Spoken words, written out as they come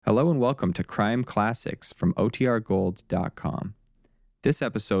Hello and welcome to Crime Classics from OTRGold.com. This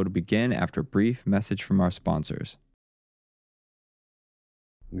episode will begin after a brief message from our sponsors.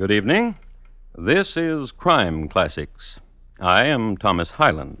 Good evening. This is Crime Classics. I am Thomas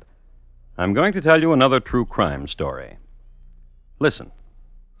Hyland. I'm going to tell you another true crime story. Listen.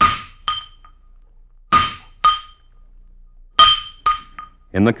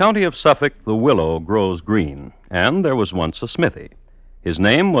 In the county of Suffolk, the willow grows green, and there was once a smithy. His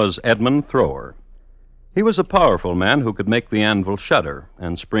name was Edmund Thrower. He was a powerful man who could make the anvil shudder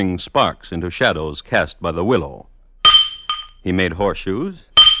and spring sparks into shadows cast by the willow. He made horseshoes.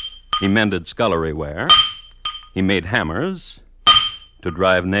 He mended scullery ware. He made hammers to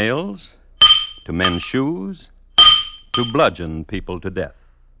drive nails, to mend shoes, to bludgeon people to death.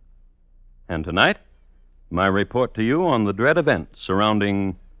 And tonight, my report to you on the dread event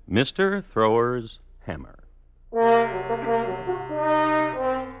surrounding Mr. Thrower's hammer.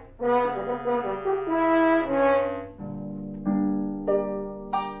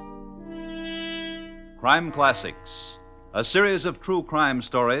 Crime Classics, a series of true crime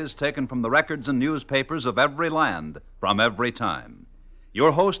stories taken from the records and newspapers of every land, from every time.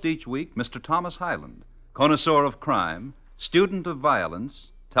 Your host each week, Mr. Thomas Hyland, connoisseur of crime, student of violence,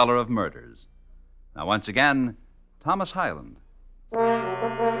 teller of murders. Now, once again, Thomas Hyland.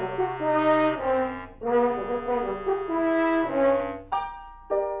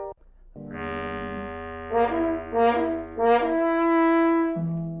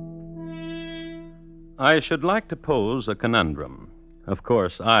 I should like to pose a conundrum. Of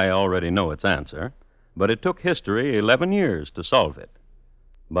course, I already know its answer, but it took history 11 years to solve it.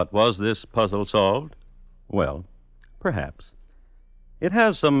 But was this puzzle solved? Well, perhaps. It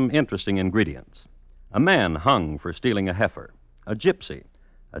has some interesting ingredients. A man hung for stealing a heifer, a gypsy,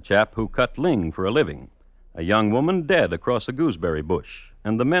 a chap who cut ling for a living, a young woman dead across a gooseberry bush,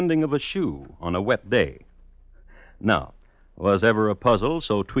 and the mending of a shoe on a wet day. Now, was ever a puzzle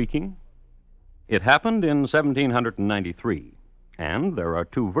so tweaking? It happened in 1793, and there are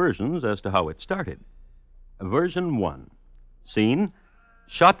two versions as to how it started. Version 1. Scene,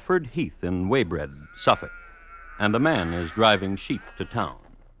 Shotford Heath in Weybread, Suffolk, and a man is driving sheep to town.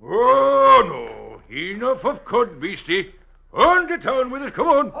 Oh, no. Enough of cud, beastie. On to town with us, come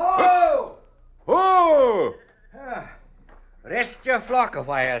on. Oh! Oh! Rest your flock a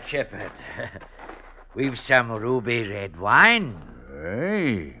while, shepherd. We've some ruby red wine.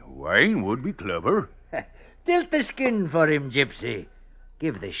 Aye, wine would be clever. Tilt the skin for him, gypsy.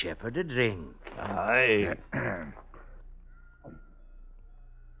 Give the shepherd a drink. Aye.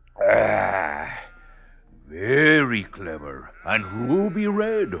 Very clever. And ruby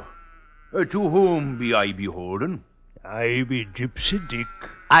red. To whom be I beholden? I be Gypsy Dick.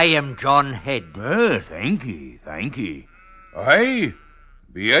 I am John Head. Thank ye, thank ye. I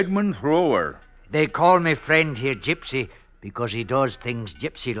be Edmund Thrower. They call me friend here gypsy because he does things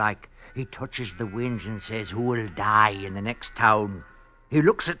gypsy-like. He touches the winds and says who will die in the next town. He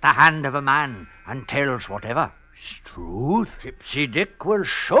looks at the hand of a man and tells whatever. Struth? Gypsy Dick will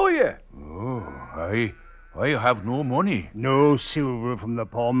show you. Oh, I have no money. No silver from the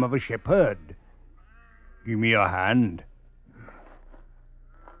palm of a shepherd. Give me your hand.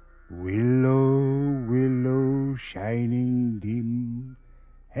 Willow, willow, shining dim,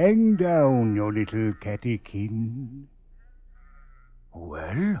 hang down your little cattykin.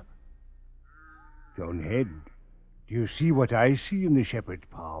 Well? John Head, do you see what I see in the shepherd's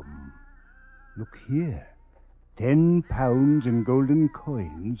palm? Look here. 10 pounds in golden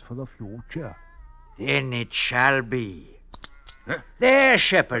coins for the future. Then it shall be. There,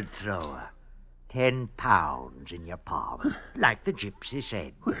 shepherd thrower. 10 pounds in your palm, like the gypsy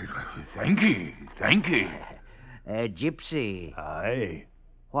said. Well, thank ye, thank ye. Gypsy, Aye.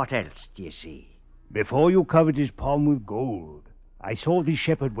 what else do you see? Before you covered his palm with gold, I saw the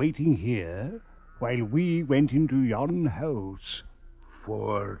shepherd waiting here while we went into yon house.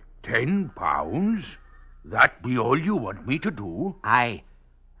 For 10 pounds? That be all you want me to do? Aye,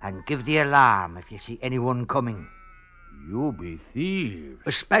 and give the alarm if you see anyone coming. You be thieves.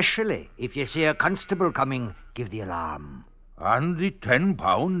 Especially if you see a constable coming, give the alarm. And the 10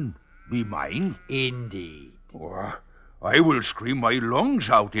 pound be mine? Indeed. Oh, I will scream my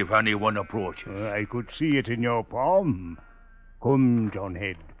lungs out if anyone approaches. I could see it in your palm. Come, John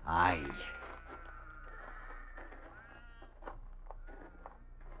Head. Aye.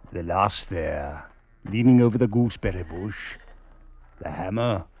 The lass there, leaning over the gooseberry bush. The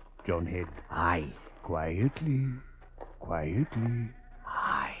hammer, John Head. Aye. Quietly, quietly.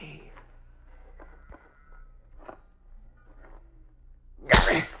 Aye.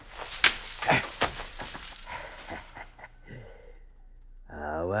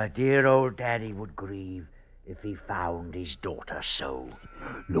 Our dear old daddy would grieve if he found his daughter so.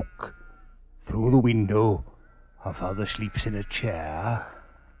 Look, through the window, her father sleeps in a chair.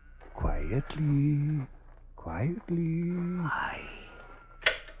 Quietly, quietly. Aye.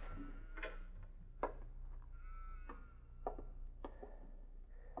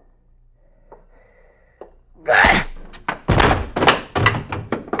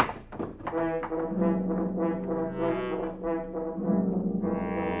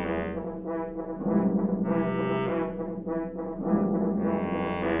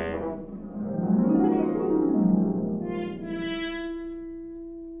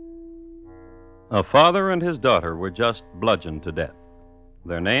 A father and his daughter were just bludgeoned to death.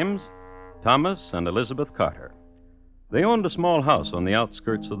 Their names? Thomas and Elizabeth Carter. They owned a small house on the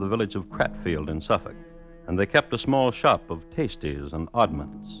outskirts of the village of Cratfield in Suffolk, and they kept a small shop of tasties and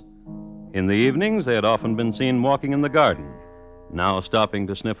oddments. In the evenings, they had often been seen walking in the garden, now stopping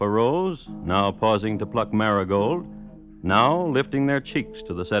to sniff a rose, now pausing to pluck marigold, now lifting their cheeks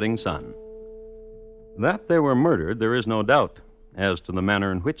to the setting sun. That they were murdered, there is no doubt. As to the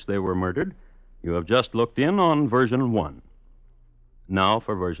manner in which they were murdered, you have just looked in on version 1. Now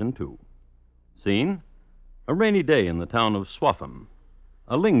for version 2. Scene? A rainy day in the town of Swaffham.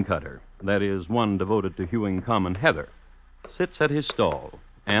 A ling cutter, that is, one devoted to hewing common heather, sits at his stall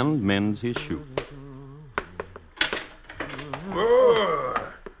and mends his shoe.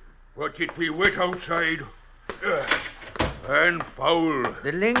 Oh, but it be wet outside. And foul.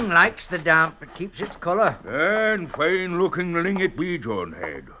 The ling likes the damp. It keeps its colour. And fine-looking ling it be, John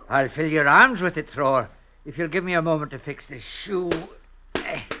Head. I'll fill your arms with it, Thrower, if you'll give me a moment to fix this shoe.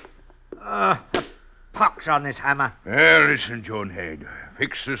 The pox on this hammer. Listen, John Head.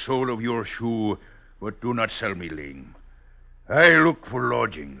 Fix the sole of your shoe, but do not sell me ling. I look for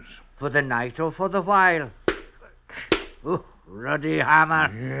lodgings. For the night or for the while? Oh, ruddy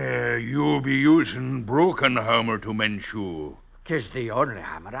hammer. Yeah, you be using broken hammer to mend shoe. 'Tis the only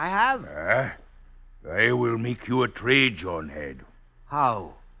hammer I have. I will make you a trade, John Head.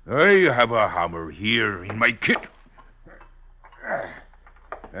 How? I have a hammer here in my kit.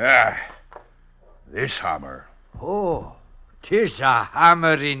 This hammer. Oh, 'tis a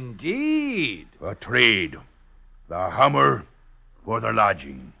hammer indeed. A trade. The hammer for the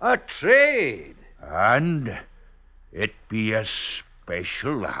lodging. A trade. And it be a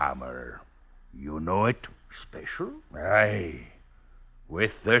special hammer. You know it? Special? Aye.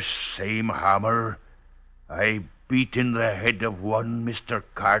 With this same hammer, I beat in the head of one Mr.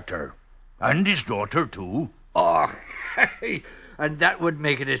 Carter. And his daughter, too. Oh, and that would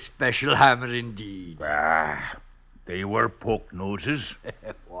make it a special hammer indeed. They were poke noses.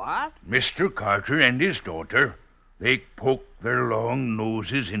 What? Mr. Carter and his daughter, they poked their long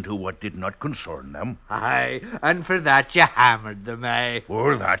noses into what did not concern them. Aye, and for that you hammered them, eh?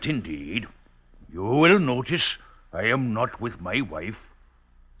 For that, indeed. You will notice I am not with my wife.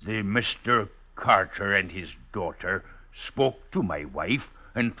 The Mr. Carter and his daughter spoke to my wife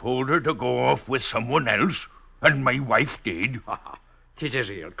and told her to go off with someone else, and my wife did. 'Tis a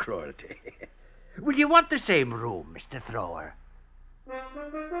real cruelty. Will you want the same room, Mr. Thrower?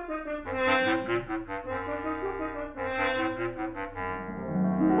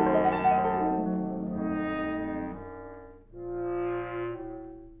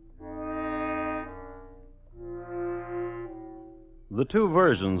 The two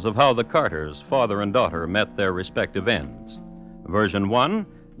versions of how the Carters, father and daughter, met their respective ends. Version 1,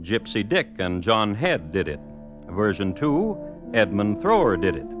 Gypsy Dick and John Head did it. Version 2, Edmund Thrower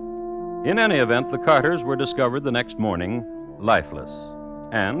did it. In any event, the Carters were discovered the next morning lifeless.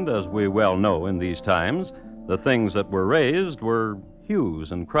 And, as we well know in these times, the things that were raised were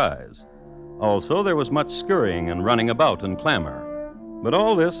hues and cries. Also, there was much scurrying and running about and clamor. But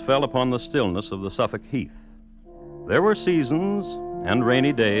all this fell upon the stillness of the Suffolk heath. There were seasons and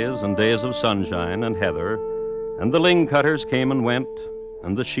rainy days and days of sunshine and heather, and the ling cutters came and went,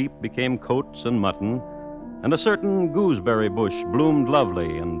 and the sheep became coats and mutton, and a certain gooseberry bush bloomed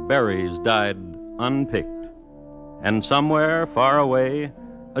lovely, and berries died unpicked. And somewhere far away,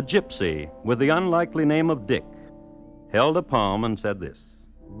 a gypsy with the unlikely name of Dick held a palm and said this: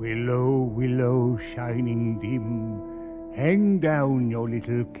 Willow, willow, shining dim, hang down your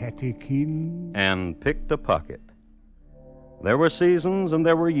little catechin. And picked a pocket. There were seasons and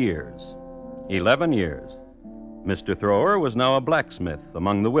there were years. 11 years. Mr. Thrower was now a blacksmith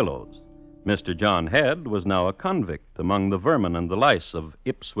among the willows. Mr. John Head was now a convict among the vermin and the lice of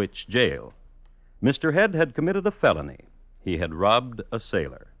Ipswich jail. Mr. Head had committed a felony. He had robbed a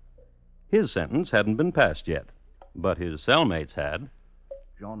sailor. His sentence hadn't been passed yet, but his cellmates had.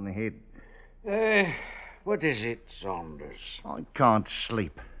 John Head. What is it, Saunders? I can't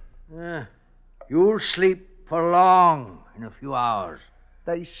sleep. You'll sleep for long in a few hours.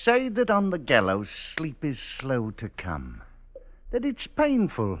 They say that on the gallows sleep is slow to come, that it's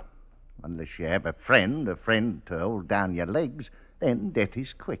painful. Unless you have a friend to hold down your legs, then death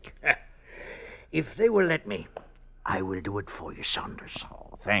is quick. If they will let me, I will do it for you, Saunders.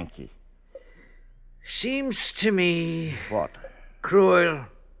 Oh, thank you. Seems to me What? cruel.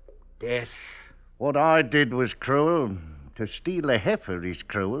 Death. What I did was cruel. To steal a heifer is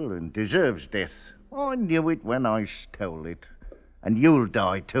cruel and deserves death. I knew it when I stole it. And you'll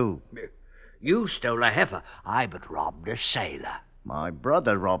die, too. You stole a heifer. I but robbed a sailor. My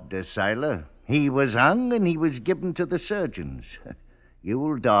brother robbed a sailor. He was hung and he was given to the surgeons.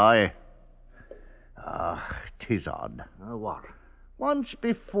 You'll die. Ah, 'tis odd. What? Once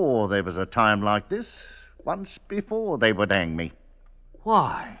before there was a time like this. Once before they would hang me.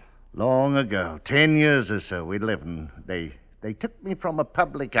 Why? Long ago, 10 years or so, 11, they took me from a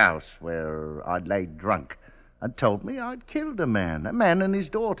public house where I'd laid drunk and told me I'd killed a man and his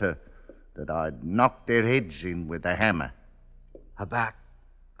daughter, that I'd knocked their heads in with a hammer. About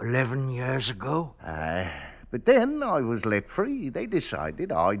 11 years ago? Aye, but then I was let free. They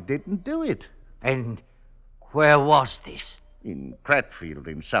decided I didn't do it. And where was this? In Cratfield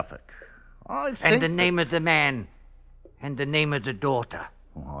in Suffolk. I think And the name of the man? And the name of the daughter?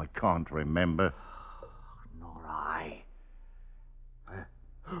 I can't remember. Nor I.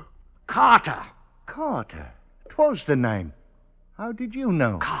 Carter! Carter. 'Twas the name. How did you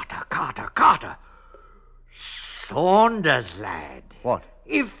know? Carter! Saunders, lad. What?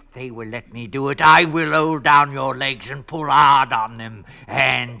 If they will let me do it, I will hold down your legs and pull hard on them,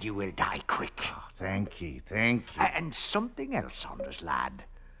 and you will die quick. Thank you. And something else, Saunders, lad.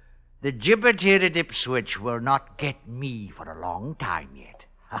 The gibbet here at Ipswich will not get me for a long time yet.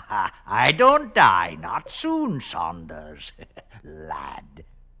 I don't die, not soon, Saunders, lad.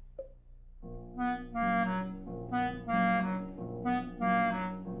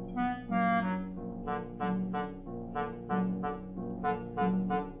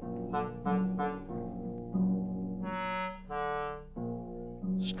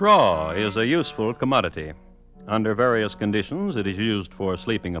 Straw is a useful commodity. Under various conditions, it is used for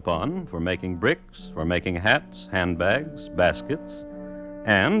sleeping upon, for making bricks, for making hats, handbags, baskets,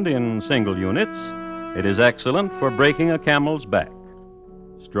 and in single units, it is excellent for breaking a camel's back.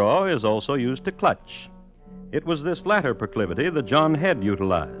 Straw is also used to clutch. It was this latter proclivity that John Head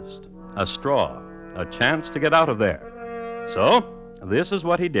utilized. A straw, a chance to get out of there. So, this is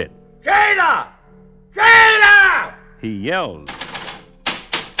what he did. Jailer! Jailer! He yelled.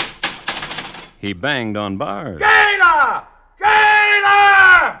 He banged on bars. Jailer!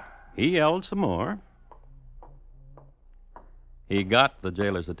 Jailer! He yelled some more. He got the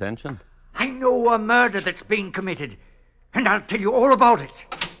jailer's attention. I know a murder that's been committed, and I'll tell you all about it.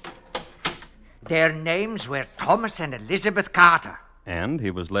 Their names were Thomas and Elizabeth Carter. And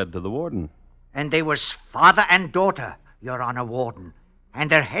he was led to the warden. And they was father and daughter, Your Honor Warden. And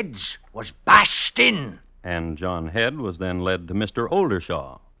their heads was bashed in. And John Head was then led to Mr.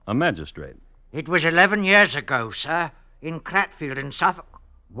 Oldershaw, a magistrate. It was 11 years ago, sir, in Cratfield in Suffolk.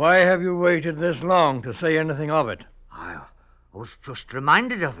 Why have you waited this long to say anything of it? I was just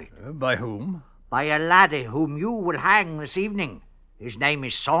reminded of it. By whom? By a laddie whom you will hang this evening. His name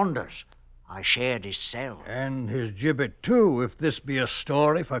is Saunders. I shared his cell. And his gibbet, too, if this be a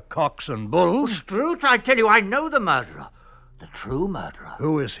story for cocks and bulls. Struth, I tell you, I know the murderer. The true murderer.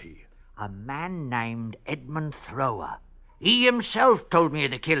 Who is he? A man named Edmund Thrower. He himself told me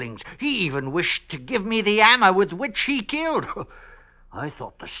of the killings. He even wished to give me the hammer with which he killed. I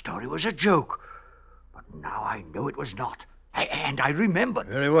thought the story was a joke, but now I know it was not. And I remembered.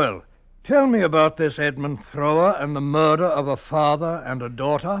 Very well. Tell me about this Edmund Thrower and the murder of a father and a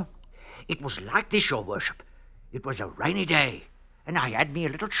daughter. It was like this, your worship. It was a rainy day, and I had me a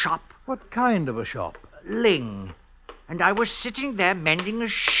little shop. What kind of a shop? Ling. And I was sitting there mending a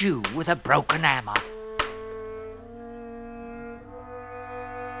shoe with a broken hammer.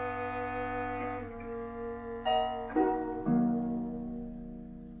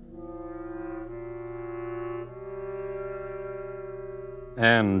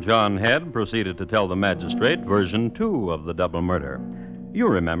 And John Head proceeded to tell the magistrate version 2 of the double murder. You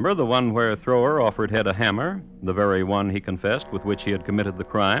remember the one where Thrower offered Head a hammer, the very one he confessed with which he had committed the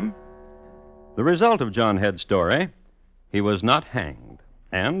crime? The result of John Head's story, he was not hanged,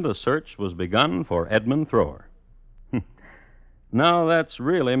 and a search was begun for Edmund Thrower. Now that's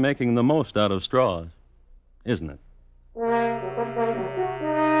really making the most out of straws, isn't it?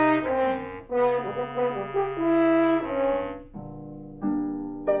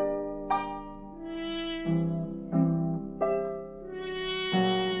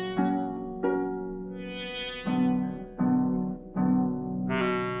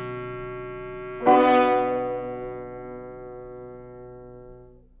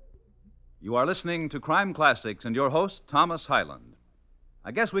 are listening to Crime Classics and your host, Thomas Hyland.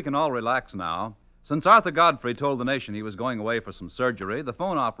 I guess we can all relax now. Since Arthur Godfrey told the nation he was going away for some surgery, the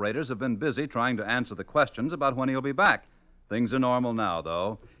phone operators have been busy trying to answer the questions about when he'll be back. Things are normal now,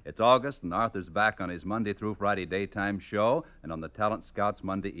 though. It's August, and Arthur's back on his Monday through Friday daytime show and on the Talent Scouts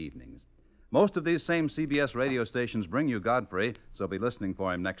Monday evenings. Most of these same CBS radio stations bring you Godfrey, so be listening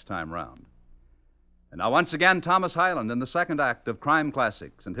for him next time round. And now, once again, Thomas Hyland in the second act of Crime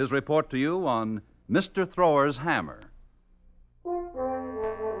Classics and his report to you on Mr. Thrower's Hammer.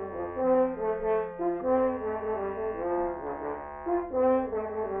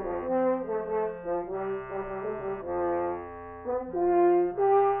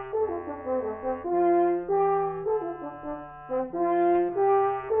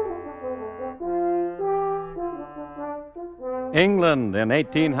 England in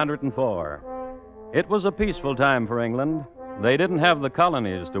 1804. It was a peaceful time for England. They didn't have the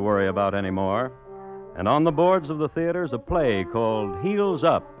colonies to worry about anymore. And on the boards of the theaters, a play called Heels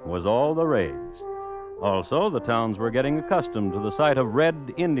Up was all the rage. Also, the towns were getting accustomed to the sight of red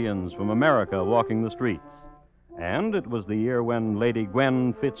Indians from America walking the streets. And it was the year when Lady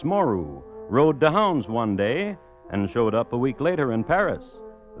Gwen Fitzmorue rode to hounds one day and showed up a week later in Paris,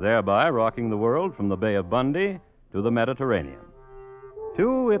 thereby rocking the world from the Bay of Bundy to the Mediterranean.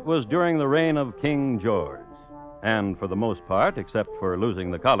 Two, it was during the reign of King George. And for the most part, except for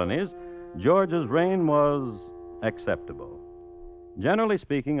losing the colonies, George's reign was acceptable. Generally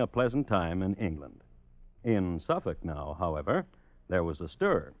speaking, a pleasant time in England. In Suffolk now, however, there was a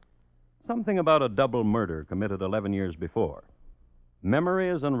stir. Something about a double murder committed 11 years before.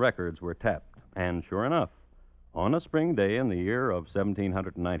 Memories and records were tapped, and sure enough, on a spring day in the year of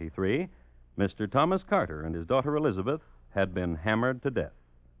 1793, Mr. Thomas Carter and his daughter Elizabeth had been hammered to death,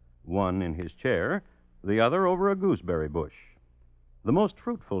 one in his chair, the other over a gooseberry bush. The most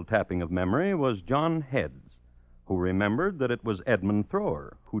fruitful tapping of memory was John Heads, who remembered that it was Edmund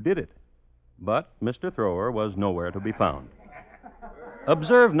Thrower who did it. But Mr. Thrower was nowhere to be found.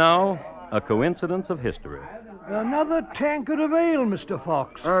 Observe now a coincidence of history. Another tankard of ale, Mr.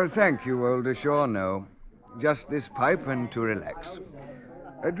 Fox. Oh, thank you, Oldershaw. No. Just this pipe and to relax.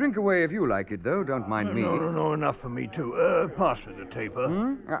 Drink away if you like it, though. Don't mind me. No, enough for me, too. Pass me the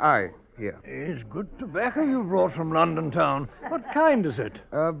taper. Aye, here. It's good tobacco you brought from London town. What kind is it?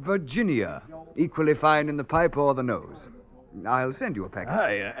 Virginia. Equally fine in the pipe or the nose. I'll send you a packet.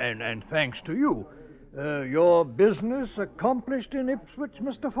 Aye, and thanks to you. Your business accomplished in Ipswich,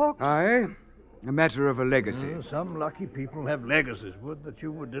 Mr. Fox? Aye. A matter of a legacy. Some lucky people have legacies. Would that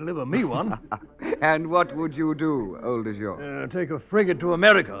you would deliver me one. And what would you do, Oldershaw? Take a frigate to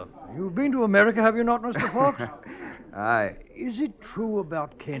America. You've been to America, have you not, Mr. Fox? Aye. Is it true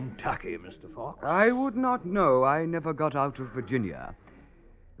about Kentucky, Mr. Fox? I would not know. I never got out of Virginia.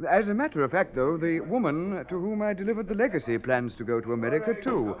 As a matter of fact, though, the woman to whom I delivered the legacy plans to go to America,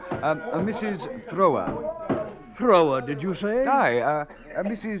 too. Mrs. Thrower. Thrower, did you say? Aye,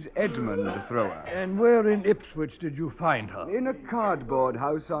 Mrs. Edmund Thrower. And where in Ipswich did you find her? In a cardboard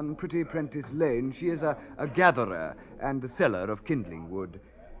house on Pretty Prentice Lane. She is a gatherer and a seller of kindling wood.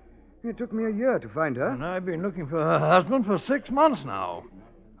 It took me a year to find her. And I've been looking for her husband for 6 months now.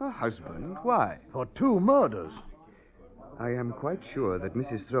 Her husband? Why? For 2 murders. I am quite sure that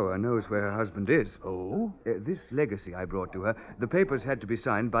Mrs. Thrower knows where her husband is. Oh? This legacy I brought to her, the papers had to be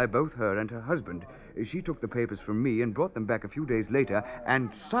signed by both her and her husband. She took the papers from me and brought them back a few days later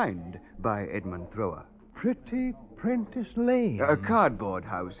and signed by Edmund Thrower. Pretty Prentice Lane. A cardboard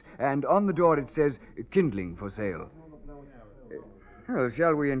house, and on the door it says, kindling for sale. Well,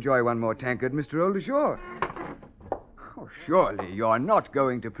 shall we enjoy one more tankard, Mr. Oldershaw? Oh, surely you're not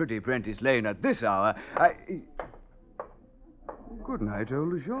going to Pretty Prentice Lane at this hour. Good night,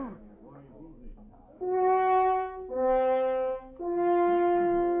 Oldershaw.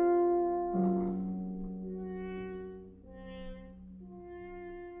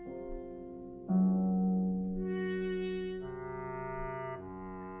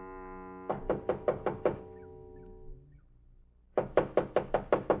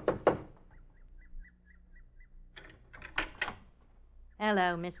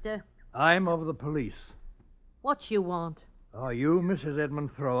 Hello, mister. I'm of the police. What you want? Are you Mrs.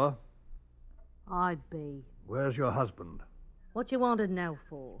 Edmund Thrower? I be. Where's your husband? What you want to know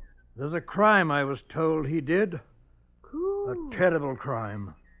for? There's a crime I was told he did. Cool. A terrible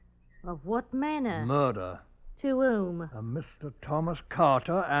crime. Of what manner? Murder. To whom? A Mr. Thomas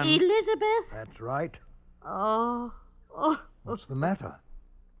Carter and... Elizabeth? That's right. Oh. What's the matter?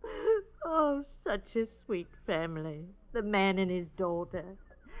 Oh, such a sweet family. The man and his daughter.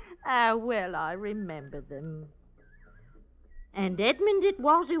 Ah, well, I remember them. And Edmund it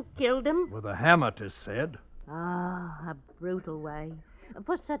was who killed him? With a hammer, 'tis said. Ah, a brutal way.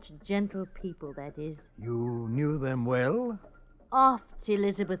 For such gentle people, that is. You knew them well? Oft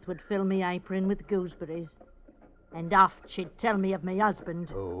Elizabeth would fill me apron with gooseberries. And oft she'd tell me of me husband.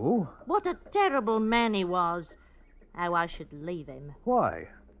 Oh? What a terrible man he was. How I should leave him. Why?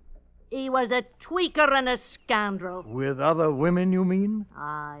 He was a tweaker and a scoundrel. With other women, you mean?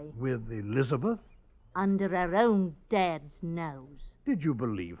 Aye, With Elizabeth? under her own dad's nose. Did you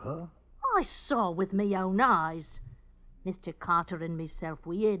believe her? I saw with me own eyes. Mr. Carter and myself,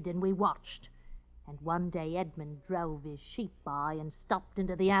 we hid and we watched. And one day Edmund drove his sheep by and stopped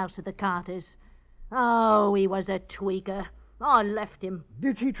into the house of the Carters. Oh, he was a tweaker. I left him.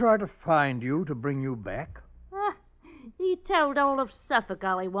 Did he try to find you to bring you back? He told all of Suffolk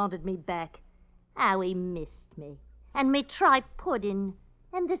how he wanted me back, how he missed me, and me tripe pudding,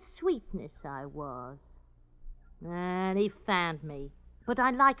 and the sweetness I was. And he found me, but I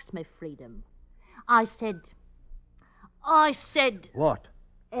likes me freedom. I said, What?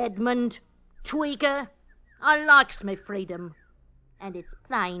 Edmund, tweaker, I likes me freedom. And it's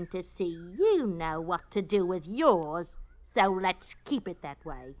plain to see you know what to do with yours, so let's keep it that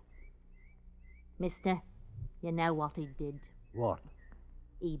way. Mister, you know what he did? What?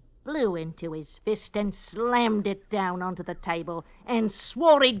 He blew into his fist and slammed it down onto the table and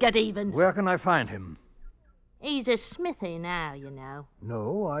swore he'd get even. Where can I find him? He's a smithy now, you know.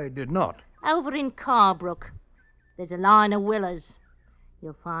 No, I did not. Over in Carbrook. There's a line of willows.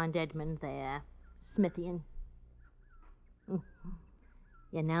 You'll find Edmund there, smithying.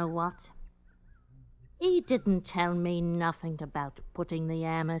 You know what? He didn't tell me nothing about putting the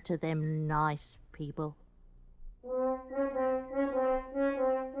hammer to them nice people.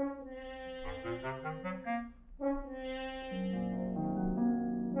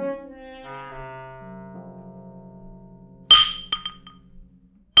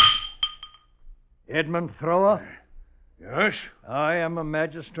 Edmund Thrower? Yes? I am a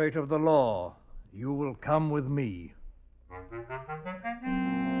magistrate of the law. You will come with me.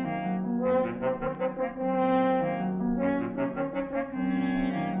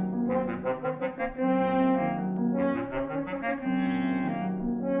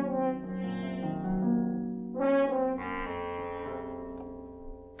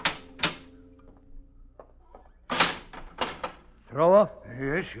 Thrower?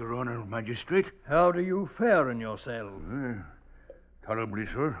 Yes, Your Honor, Magistrate. How do you fare in your cell? Tolerably,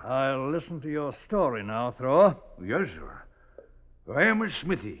 sir. I'll listen to your story now, Thrower. Yes, sir. I am a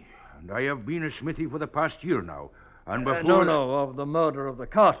smithy, and I have been a smithy for the past year now. And before... No, of the murder of the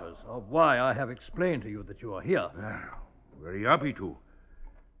Carters, of why I have explained to you that you are here. Very happy to.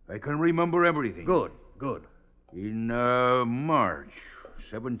 I can remember everything. Good. In March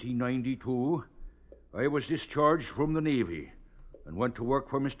 1792, I was discharged from the Navy and went to work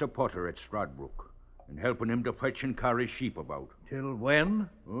for Mr. Potter at Stradbrook and helping him to fetch and carry sheep about. Till when?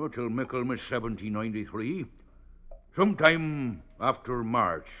 Oh, till Michaelmas 1793. Sometime after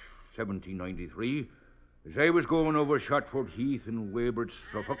March 1793, as I was going over Shotford Heath in Weybridge,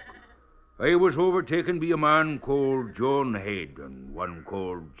 Suffolk, I was overtaken by a man called John Head and one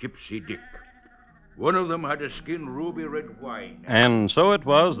called Gypsy Dick. One of them had a skin ruby red wine. And so it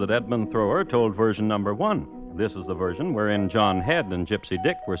was that Edmund Thrower told version number 1. This is the version wherein John Head and Gypsy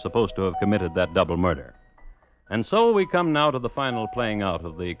Dick were supposed to have committed that double murder. And so we come now to the final playing out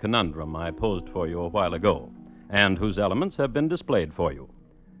of the conundrum I posed for you a while ago, and whose elements have been displayed for you.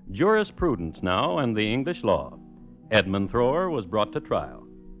 Jurisprudence now and the English law. Edmund Thrower was brought to trial.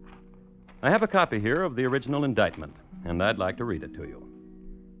 I have a copy here of the original indictment, and I'd like to read it to you.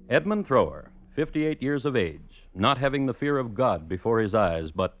 Edmund Thrower, 58 years of age, not having the fear of God before his eyes,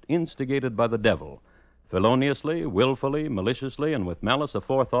 but instigated by the devil, feloniously, willfully, maliciously, and with malice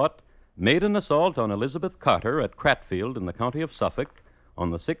aforethought, made an assault on Elizabeth Carter at Cratfield in the county of Suffolk on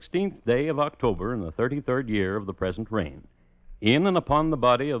the 16th day of October in the 33rd year of the present reign, in and upon the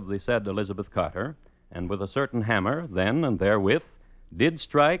body of the said Elizabeth Carter, and with a certain hammer, then and therewith, did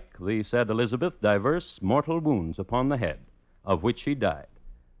strike the said Elizabeth divers mortal wounds upon the head, of which she died,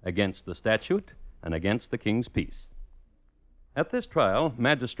 against the statute and against the king's peace. At this trial,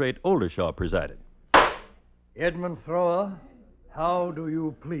 Magistrate Oldershaw presided. Edmund Thrower, how do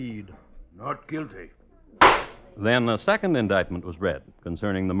you plead? Not guilty. Then a second indictment was read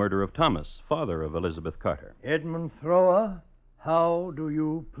concerning the murder of Thomas, father of Elizabeth Carter. Edmund Thrower, how do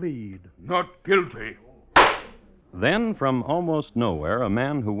you plead? Not guilty. Then, from almost nowhere, a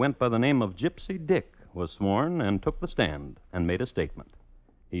man who went by the name of Gypsy Dick was sworn and took the stand and made a statement.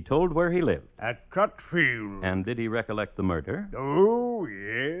 He told where he lived. At Cratfield. And did he recollect the murder? Oh,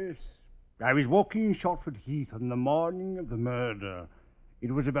 yes. I was walking in Shotford Heath on the morning of the murder.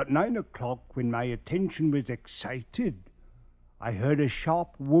 It was about 9 o'clock when my attention was excited. I heard a sharp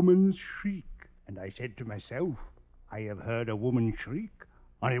woman's shriek, and I said to myself, I have heard a woman shriek,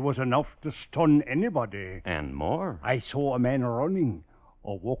 and it was enough to stun anybody. And more. I saw a man running,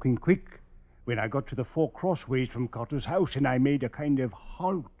 or walking quick, when I got to the 4 crossways from Cotter's house, and I made a kind of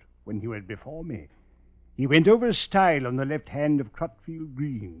halt when he was before me. He went over a stile on the left hand of Crutfield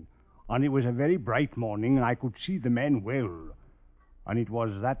Green, and it was a very bright morning, and I could see the man well. And it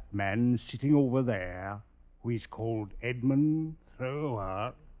was that man sitting over there who is called Edmund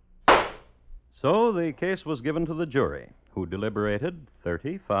Thrower. So the case was given to the jury, who deliberated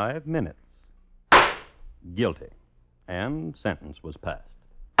 35 minutes. Guilty. And sentence was passed.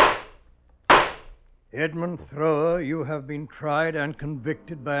 Edmund Thrower, you have been tried and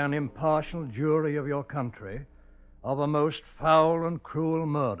convicted by an impartial jury of your country of a most foul and cruel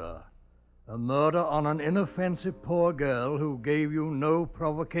murder. A murder on an inoffensive poor girl who gave you no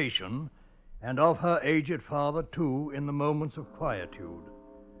provocation, and of her aged father, too, in the moments of quietude.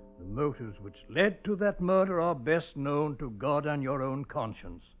 The motives which led to that murder are best known to God and your own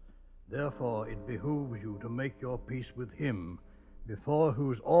conscience. Therefore, it behooves you to make your peace with him, before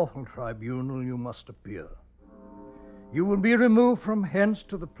whose awful tribunal you must appear. You will be removed from hence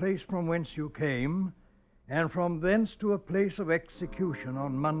to the place from whence you came, and from thence to a place of execution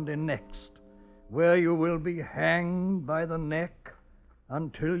on Monday next, where you will be hanged by the neck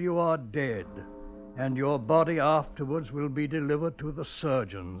until you are dead, and your body afterwards will be delivered to the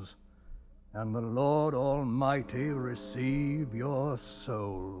surgeons, and the Lord Almighty receive your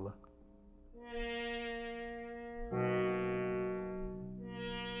soul.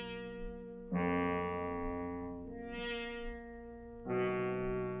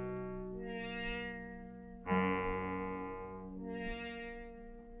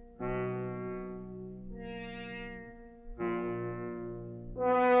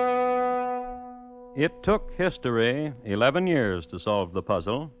 It took history 11 years to solve the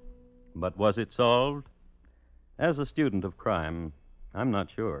puzzle, but was it solved? As a student of crime, I'm not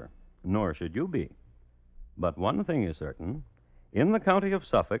sure, nor should you be. But one thing is certain. In the county of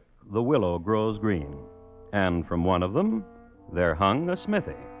Suffolk, the willow grows green, and from one of them, there hung a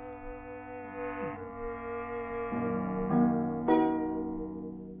smithy.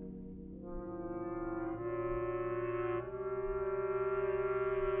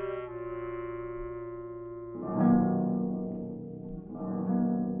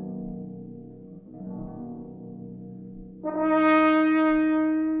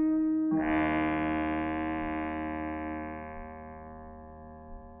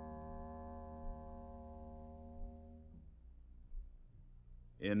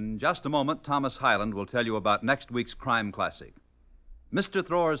 In just a moment, Thomas Hyland will tell you about next week's Crime Classic. Mr.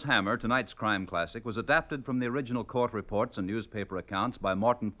 Thrower's Hammer, tonight's Crime Classic, was adapted from the original court reports and newspaper accounts by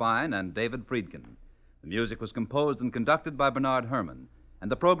Morton Fine and David Friedkin. The music was composed and conducted by Bernard Herrmann,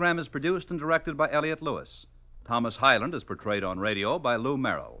 and the program is produced and directed by Elliott Lewis. Thomas Hyland is portrayed on radio by Lou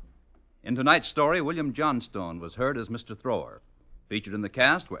Merrill. In tonight's story, William Johnstone was heard as Mr. Thrower. Featured in the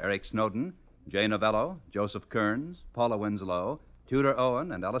cast were Eric Snowden, Jay Novello, Joseph Kearns, Paula Winslow, Tudor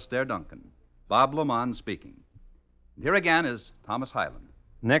Owen, and Alistair Duncan. Bob Lamont speaking. And here again is Thomas Hyland.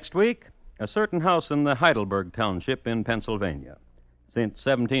 Next week, a certain house in the Heidelberg Township in Pennsylvania. Since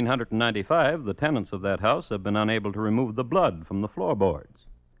 1795, the tenants of that house have been unable to remove the blood from the floorboards.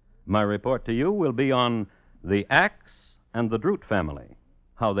 My report to you will be on the Axe and the Drute family,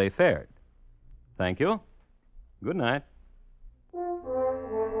 how they fared. Thank you. Good night.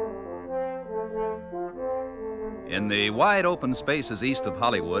 In the wide open spaces east of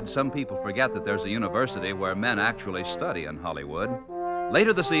Hollywood, some people forget that there's a university where men actually study in Hollywood.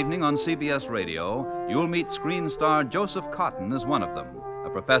 Later this evening on CBS Radio, you'll meet screen star Joseph Cotton as one of them, a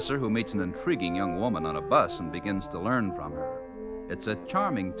professor who meets an intriguing young woman on a bus and begins to learn from her. It's a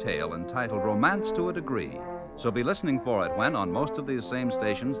charming tale entitled Romance to a Degree, so be listening for it when, on most of these same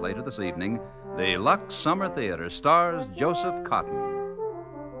stations later this evening, the Lux Summer Theater stars Joseph Cotton.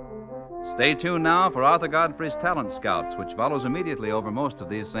 Stay tuned now for Arthur Godfrey's Talent Scouts, which follows immediately over most of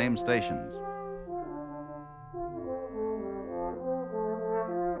these same stations.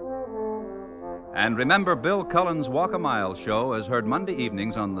 And remember, Bill Cullen's Walk a Mile show is heard Monday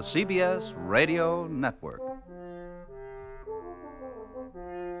evenings on the CBS Radio Network.